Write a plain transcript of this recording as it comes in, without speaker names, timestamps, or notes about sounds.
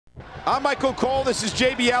I'm Michael Cole. This is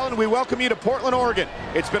JB Allen. We welcome you to Portland, Oregon.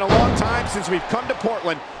 It's been a long time since we've come to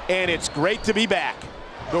Portland, and it's great to be back.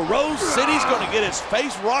 The Rose City's going to get his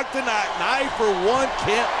face rocked tonight, and I, for one,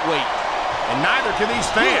 can't wait. And neither can these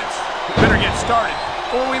fans. We better get started,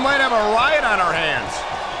 or we might have a riot on our hands.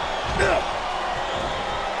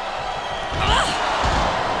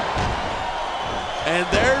 And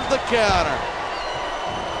there's the counter.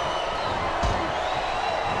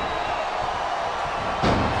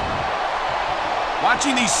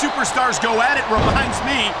 Watching these superstars go at it reminds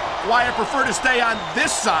me why I prefer to stay on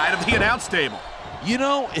this side of the announce table. You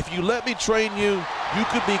know, if you let me train you, you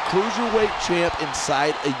could be cruiserweight champ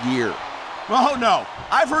inside a year. Oh, no.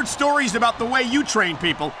 I've heard stories about the way you train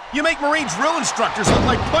people. You make Marine drill instructors look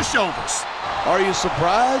like pushovers. Are you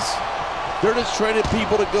surprised? They're just training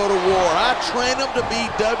people to go to war. I train them to be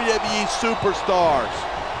WWE superstars.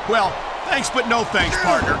 Well, thanks but no thanks,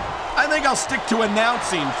 partner. I think I'll stick to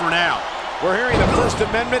announcing for now. We're hearing the First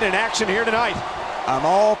Amendment in action here tonight. I'm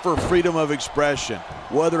all for freedom of expression,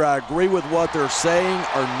 whether I agree with what they're saying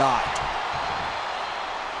or not.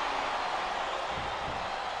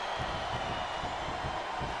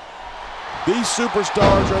 These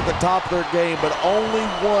superstars are at the top of their game, but only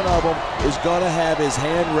one of them is going to have his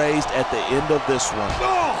hand raised at the end of this one.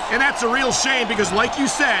 And that's a real shame because, like you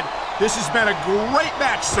said, this has been a great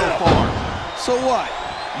match so far. So what?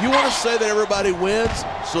 You want to say that everybody wins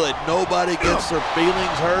so that nobody gets their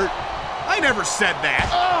feelings hurt? I never said that.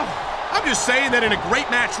 I'm just saying that in a great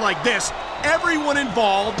match like this, everyone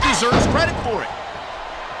involved deserves credit for it.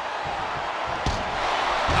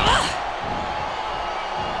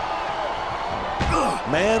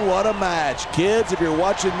 Man, what a match. Kids, if you're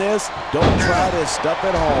watching this, don't try this stuff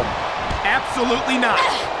at home. Absolutely not.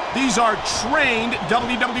 These are trained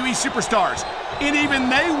WWE superstars, and even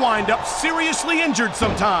they wind up seriously injured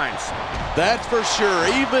sometimes. That's for sure.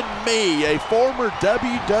 Even me, a former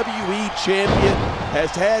WWE champion,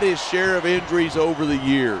 has had his share of injuries over the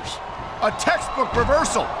years. A textbook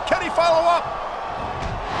reversal. Can he follow up?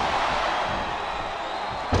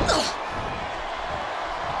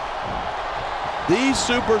 These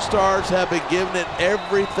superstars have been giving it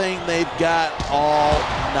everything they've got all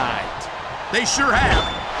night. They sure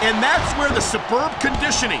have. And that's where the superb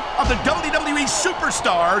conditioning of the WWE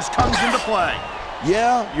superstars comes into play.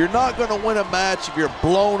 Yeah, you're not going to win a match if you're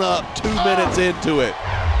blown up 2 minutes into it.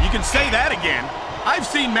 You can say that again. I've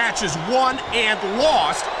seen matches won and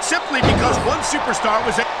lost simply because one superstar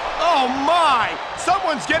was oh my!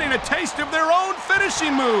 Someone's getting a taste of their own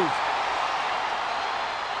finishing move.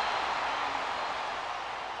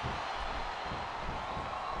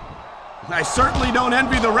 I certainly don't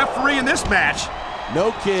envy the referee in this match.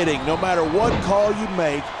 No kidding. No matter what call you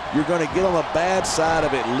make, you're going to get on the bad side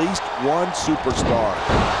of at least one superstar.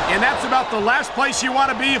 And that's about the last place you want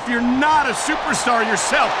to be if you're not a superstar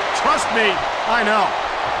yourself. Trust me, I know.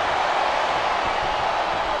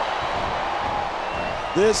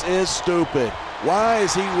 This is stupid. Why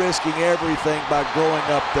is he risking everything by going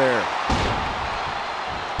up there?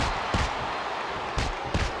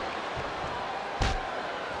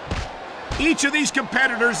 Each of these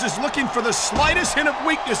competitors is looking for the slightest hint of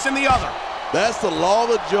weakness in the other. That's the law of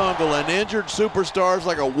the jungle. An injured superstar is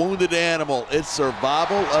like a wounded animal. It's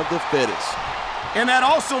survival of the fittest. And that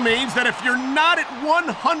also means that if you're not at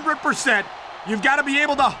 100%, you've got to be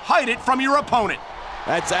able to hide it from your opponent.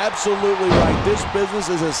 That's absolutely right. This business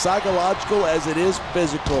is as psychological as it is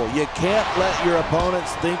physical. You can't let your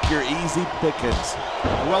opponents think you're easy pickings.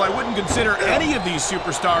 Well, I wouldn't consider any of these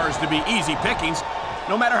superstars to be easy pickings,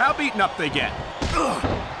 no matter how beaten up they get.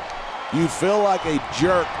 You feel like a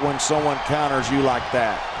jerk when someone counters you like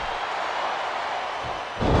that.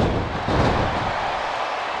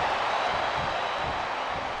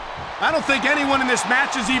 I don't think anyone in this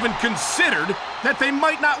match has even considered that they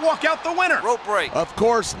might not walk out the winner. Rope break. Of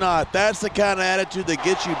course not. That's the kind of attitude that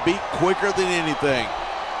gets you beat quicker than anything.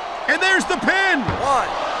 And there's the pin.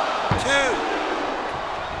 1, 2.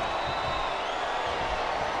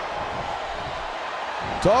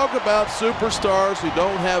 Talk about superstars who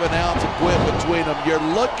don't have an ounce of quit between them. You're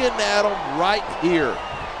looking at them right here.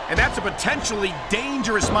 And that's a potentially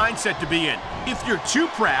dangerous mindset to be in. If you're too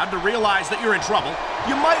proud to realize that you're in trouble,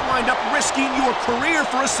 you might wind up risking your career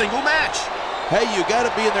for a single match. Hey, you got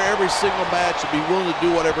to be in there every single match and be willing to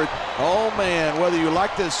do whatever. Oh, man, whether you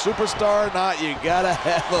like this superstar or not, you got to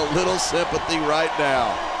have a little sympathy right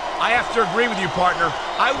now. I have to agree with you, partner.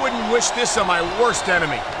 I wouldn't wish this on my worst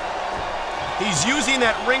enemy. He's using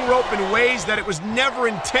that ring rope in ways that it was never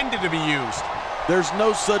intended to be used. There's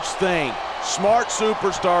no such thing. Smart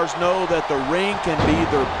superstars know that the ring can be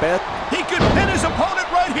their best. He could pin his opponent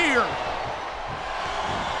right here.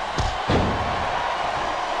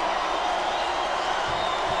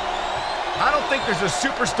 think there's a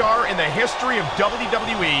superstar in the history of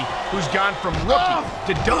WWE who's gone from rookie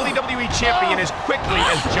to WWE champion as quickly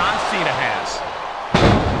as John Cena has.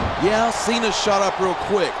 Yeah, Cena shot up real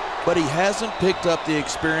quick, but he hasn't picked up the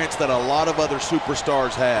experience that a lot of other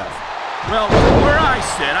superstars have. Well, from where I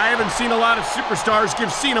sit, I haven't seen a lot of superstars give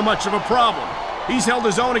Cena much of a problem. He's held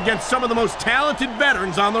his own against some of the most talented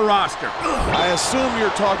veterans on the roster. I assume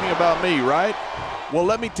you're talking about me, right? Well,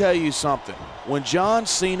 let me tell you something. When John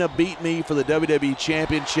Cena beat me for the WWE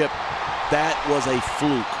Championship, that was a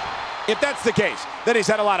fluke. If that's the case, then he's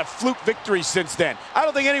had a lot of fluke victories since then. I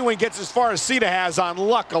don't think anyone gets as far as Cena has on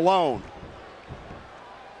luck alone.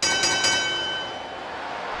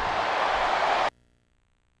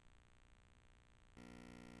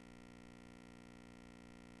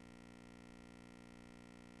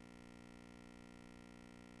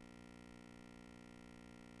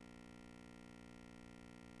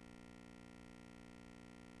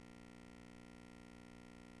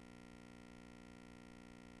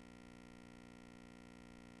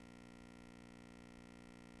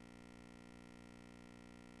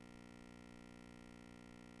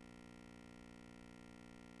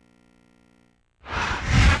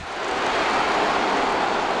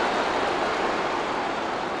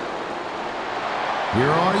 Here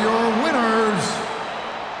are your winners,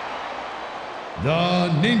 the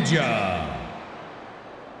Ninja,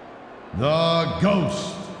 the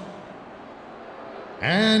Ghost,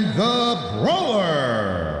 and the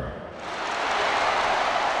Brawler.